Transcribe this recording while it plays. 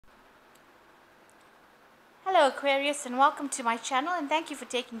Hello Aquarius, and welcome to my channel, and thank you for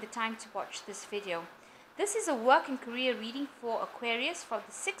taking the time to watch this video. This is a work and career reading for Aquarius from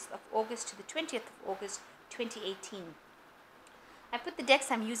the 6th of August to the 20th of August 2018. I put the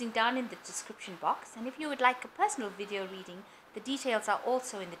decks I'm using down in the description box, and if you would like a personal video reading, the details are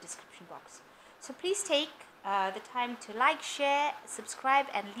also in the description box. So please take the time to like, share, subscribe,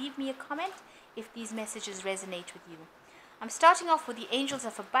 and leave me a comment if these messages resonate with you. I'm starting off with the Angels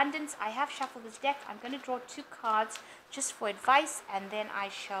of Abundance. I have shuffled this deck. I'm going to draw 2 cards just for advice, and then I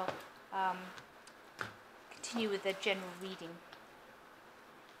shall continue with the general reading.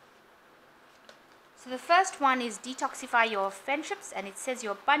 So the first one is detoxify your friendships, and it says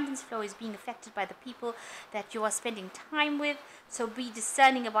your abundance flow is being affected by the people that you are spending time with. So be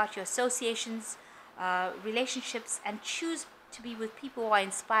discerning about your associations, relationships, and choose to be with people who are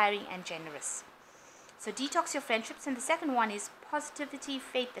inspiring and generous. So detox your friendships. And the second one is positivity,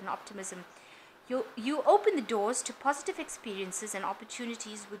 faith, and optimism. You open the doors to positive experiences and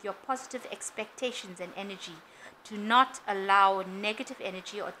opportunities with your positive expectations and energy. Do not allow negative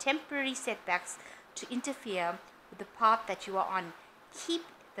energy or temporary setbacks to interfere with the path that you are on. Keep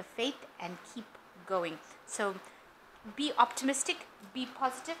the faith and keep going. So be optimistic, be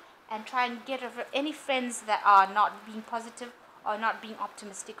positive, and try and get over any friends that are not being positive or not being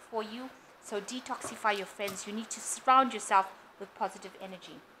optimistic for you. So detoxify your friends. You need to surround yourself with positive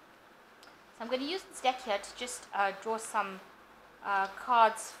energy. So I'm going to use this deck here to just draw some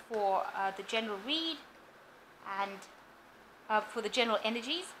cards for the general read and for the general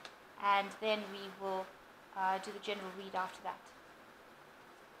energies, and then we will do the general read after that.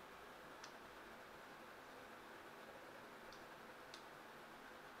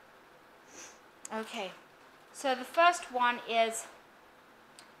 Okay, so the first one is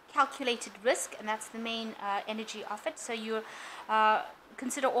calculated risk, and that's the main energy of it. So you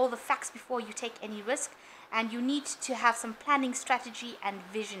consider all the facts before you take any risk, and you need to have some planning, strategy, and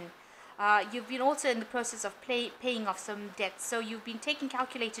vision. You've been also in the process of paying off some debts, so you've been taking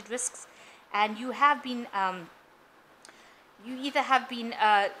calculated risks, and you have been you either have been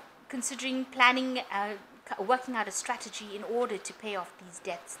considering planning, working out a strategy in order to pay off these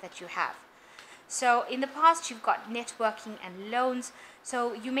debts that you have. So in the past, you've got networking and loans.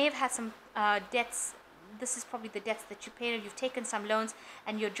 So you may have had some debts. This is probably the debts that you paid. You've taken some loans,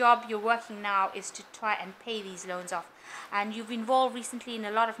 and your job you're working now is to try and pay these loans off. And you've been involved recently in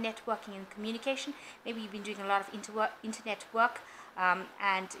a lot of networking and communication. Maybe you've been doing a lot of internet work,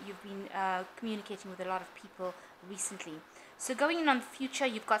 and you've been communicating with a lot of people recently. So going in on the future,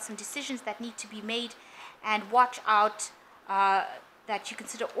 you've got some decisions that need to be made, and watch out that you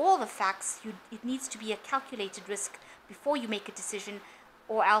consider all the facts. It needs to be a calculated risk before you make a decision,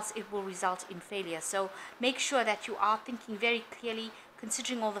 or else it will result in failure. So make sure that you are thinking very clearly,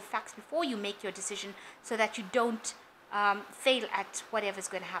 considering all the facts before you make your decision, so that you don't fail at whatever's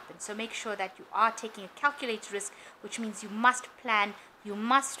going to happen. So make sure that you are taking a calculated risk, which means you must plan, you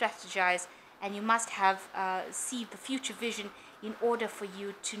must strategize, and you must have see the future vision in order for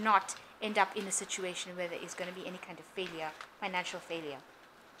you to not end up in a situation where there is going to be any kind of failure, financial failure.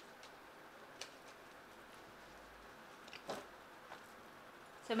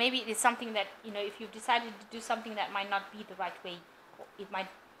 So maybe it is something that, if you've decided to do something that might not be the right way, it might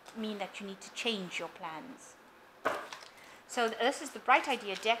mean that you need to change your plans. So this is the Bright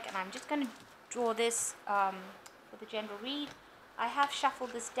Idea deck, and I'm just going to draw this for the general read. I have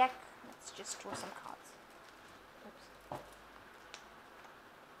shuffled this deck. Let's just draw some cards. Oops.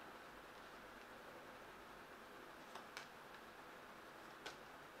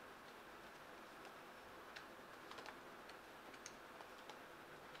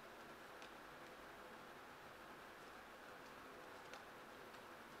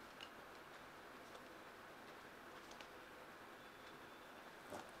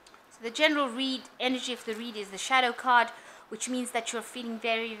 The general read, energy of the read, is the shadow card, which means that you're feeling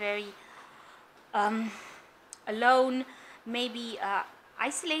very, very alone, maybe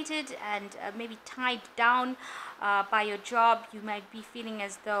isolated, and maybe tied down by your job. You might be feeling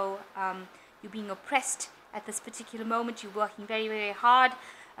as though you're being oppressed at this particular moment. You're working very, very hard,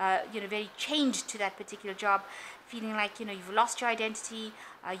 very chained to that particular job, feeling like you've lost your identity.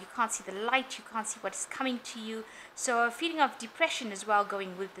 You can't see the light, you can't see what's coming to you. So a feeling of depression as well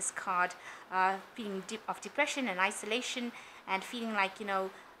going with this card, feeling of depression and isolation, and feeling like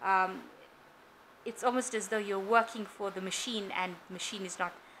it's almost as though you're working for the machine, and the machine is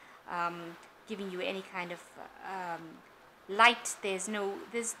not giving you any kind of light.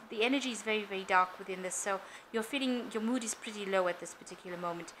 The energy is very, very dark within this. So you're feeling your mood is pretty low at this particular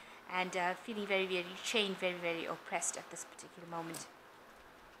moment, and feeling very, very chained, very, very oppressed at this particular moment.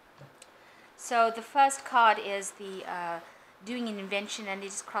 So the first card is the doing an invention, and it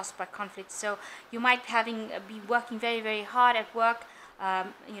is crossed by conflict. So you might be working very, very hard at work,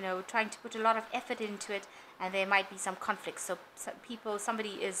 trying to put a lot of effort into it, and there might be some conflicts. So somebody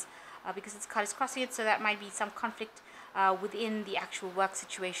is, because this card is crossing it, so that might be some conflict within the actual work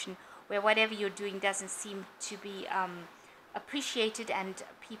situation, where whatever you're doing doesn't seem to be appreciated, and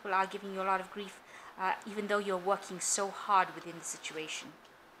people are giving you a lot of grief, even though you're working so hard within the situation.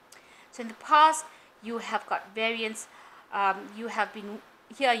 So in the past, you have got variance. You have been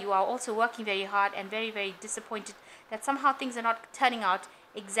here. You are also working very hard and very, very disappointed that somehow things are not turning out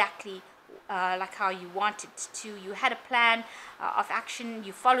exactly like how you wanted to. You had a plan of action.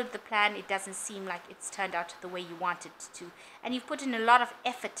 You followed the plan. It doesn't seem like it's turned out the way you wanted to. And you've put in a lot of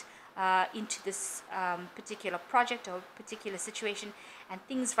effort into this particular project or particular situation. And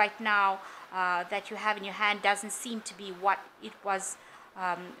things right now that you have in your hand doesn't seem to be what it was,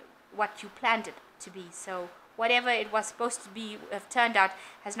 what you planned it to be. So whatever it was supposed to be have turned out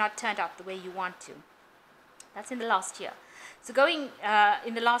has not turned out the way you want to. That's in the last year. So going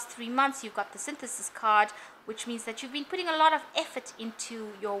in the last 3 months, you've got the synthesis card, which means that you've been putting a lot of effort into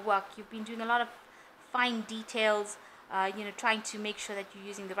your work. You've been doing a lot of fine details, trying to make sure that you're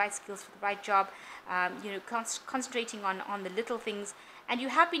using the right skills for the right job, concentrating on the little things. And you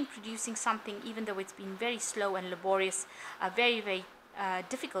have been producing something, even though it's been very slow and laborious, very, very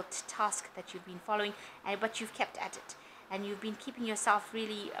difficult task that you've been following, but you've kept at it. And you've been keeping yourself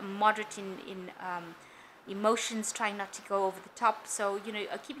really moderate in emotions, trying not to go over the top. So,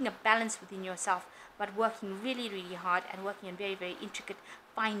 keeping a balance within yourself, but working really, really hard and working on very, very intricate,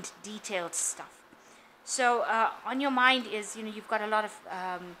 fine, detailed stuff. So on your mind is, you've got a lot of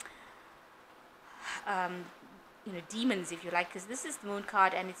demons, if you like, because this is the moon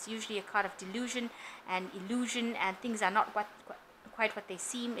card, and it's usually a card of delusion and illusion, and things are not quite what they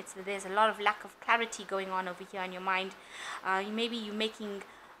seem. There's a lot of lack of clarity going on over here in your mind. Maybe you're making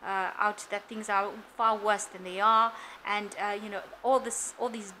out that things are far worse than they are, and all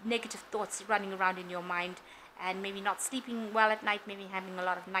these negative thoughts running around in your mind, and maybe not sleeping well at night, maybe having a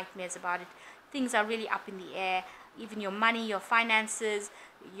lot of nightmares about it. Things are really up in the air. Even your money, your finances,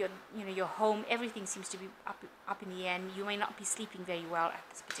 your home, everything seems to be up in the air, and you may not be sleeping very well at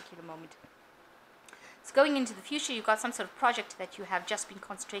this particular moment. So going into the future, you've got some sort of project that you have just been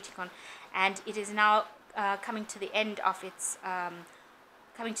concentrating on, and it is now coming to the end of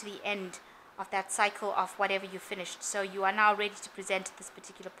that cycle of whatever you finished. So you are now ready to present this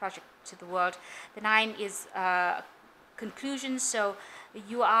particular project to the world. The 9 is conclusion. So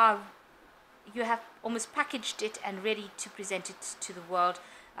you have almost packaged it and ready to present it to the world,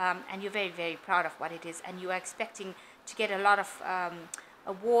 and you're very, very proud of what it is, and you are expecting to get a lot of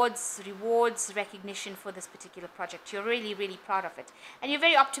awards, rewards, recognition for this particular project. You're really, really proud of it, and you're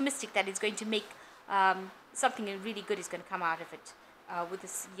very optimistic that it's going to make something really good is going to come out of it with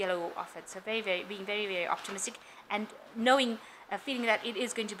this yellow of it. So being very, very optimistic, and feeling that it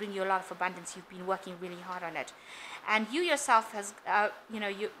is going to bring you a lot of abundance. You've been working really hard on it, and you yourself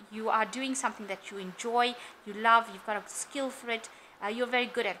you are doing something that you enjoy, you love, you've got a skill for it, you're very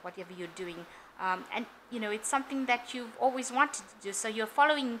good at whatever you're doing, and it's something that you've always wanted to do. So you're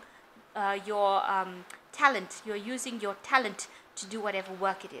following your talent, you're using your talent to do whatever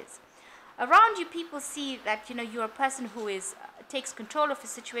work it is. Around you, people see that you're a person who takes control of a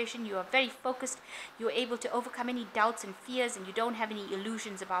situation. You are very focused. You're able to overcome any doubts and fears, and you don't have any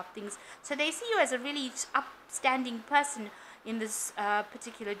illusions about things. So they see you as a really upstanding person in this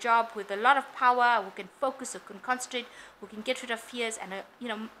particular job, with a lot of power, who can focus, who can concentrate, who can get rid of fears, and a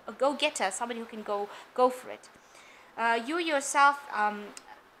go-getter, somebody who can go for it. You yourself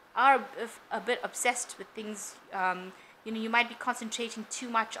are a bit obsessed with things. You might be concentrating too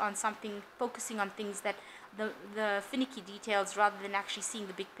much on something, focusing on things that the finicky details, rather than actually seeing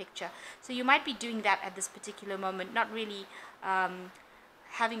the big picture. So you might be doing that at this particular moment, not really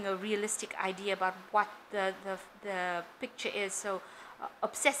having a realistic idea about what the picture is. So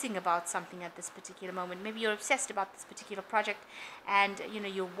obsessing about something at this particular moment. Maybe you're obsessed about this particular project, and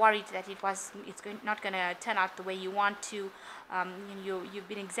you're worried that it's not going to turn out the way you want to. You've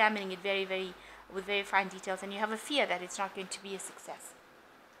been examining it with very fine details, and you have a fear that it's not going to be a success.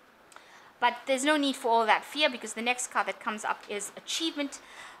 But there's no need for all that fear, because the next card that comes up is achievement.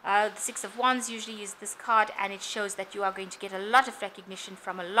 The 6 of Wands usually is this card, and it shows that you are going to get a lot of recognition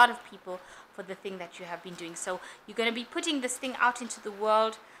from a lot of people for the thing that you have been doing. So you're going to be putting this thing out into the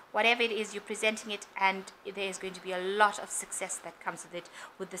world, whatever it is, you're presenting it, and there is going to be a lot of success that comes with it,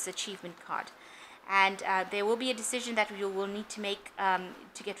 with this achievement card. and there will be a decision that you will need to make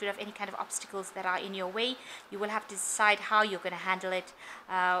to get rid of any kind of obstacles that are in your way. You will have to decide how you're going to handle it,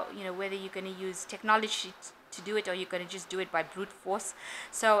 whether you're going to use technology to do it, or you're going to just do it by brute force.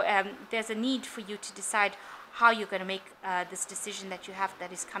 So there's a need for you to decide how you're going to make this decision that you have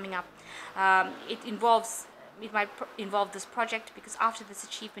that is coming up. It might involve this project, because after this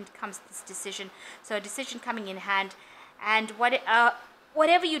achievement comes this decision. So a decision coming in hand, and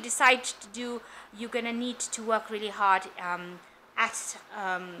whatever you decide to do, you're going to need to work really hard at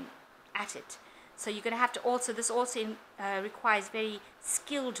it. So you're going to have to this also requires very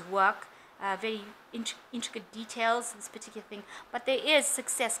skilled work, very intricate details, this particular thing, but there is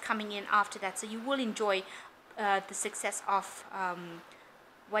success coming in after that, so you will enjoy the success of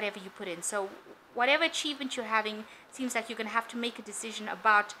whatever you put in. So whatever achievement you're having, seems like you're going to have to make a decision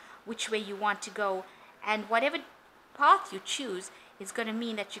about which way you want to go, and whatever path you choose is going to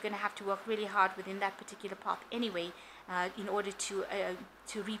mean that you're going to have to work really hard within that particular path anyway, in order to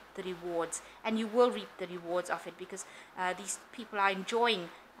reap the rewards. And you will reap the rewards of it, because these people are enjoying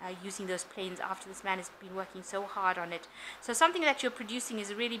using those planes after this man has been working so hard on it. So something that you're producing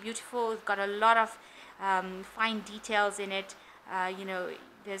is really beautiful. It's got a lot of fine details in it.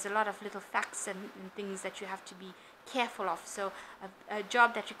 There's a lot of little facts and things that you have to be careful of. So a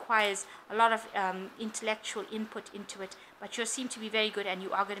job that requires a lot of intellectual input into it, but you seem to be very good, and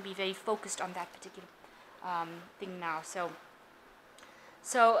you are going to be very focused on that particular thing now. So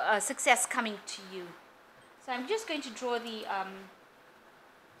success coming to you. So I'm just going to draw the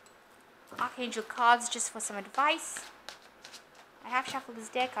Archangel cards just for some advice. I have shuffled this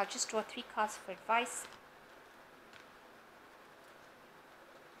deck. I'll just draw 3 cards for advice.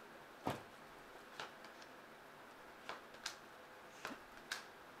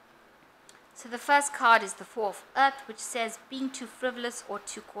 So the first card is the Four of Earth, which says being too frivolous or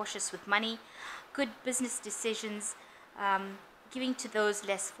too cautious with money, good business decisions, giving to those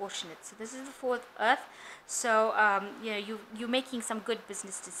less fortunate. So this is the Four of Earth. So you're making some good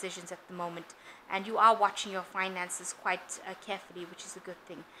business decisions at the moment, and you are watching your finances quite carefully, which is a good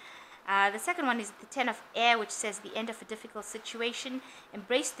thing. The second one is the Ten of Air, which says the end of a difficult situation,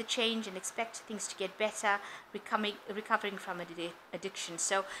 embrace the change and expect things to get better, recovering from addiction.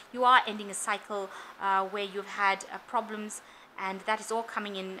 So you are ending a cycle where you've had problems, and that is all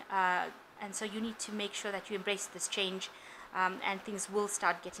coming in, and so you need to make sure that you embrace this change, and things will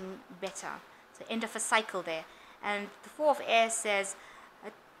start getting better. So end of a cycle there. And the Four of Air says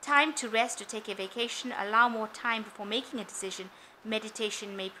time to rest, to take a vacation, allow more time before making a decision.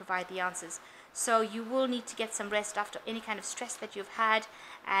 Meditation may provide the answers. So you will need to get some rest after any kind of stress that you've had,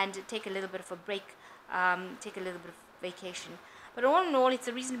 and take a little bit of a break, take a little bit of vacation. But all in all, it's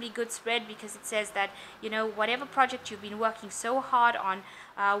a reasonably good spread, because it says that whatever project you've been working so hard on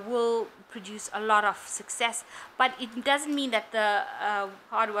will produce a lot of success. But it doesn't mean that the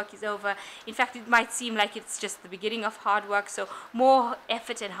hard work is over. In fact, it might seem like it's just the beginning of hard work. So more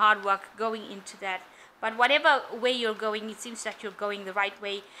effort and hard work going into that. But whatever way you're going, it seems that you're going the right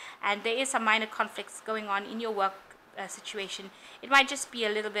way, and there is some minor conflicts going on in your work situation. It might just be a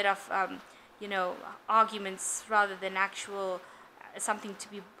little bit of arguments rather than actual something to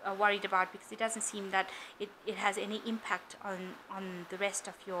be worried about, because it doesn't seem that it has any impact on the rest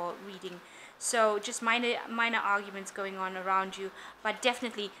of your reading. So just minor arguments going on around you, but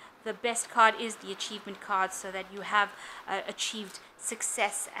definitely the best card is the achievement card, so that you have achieved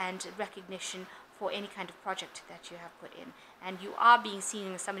success and recognition for any kind of project that you have put in, and you are being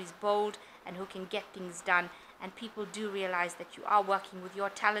seen as somebody who's bold and who can get things done, and people do realize that you are working with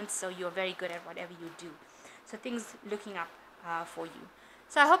your talents, so you're very good at whatever you do. So things looking up for you.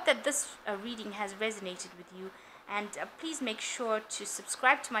 So I hope that this reading has resonated with you, and please make sure to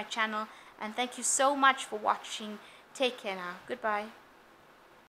subscribe to my channel, and thank you so much for watching. Take care now. Goodbye.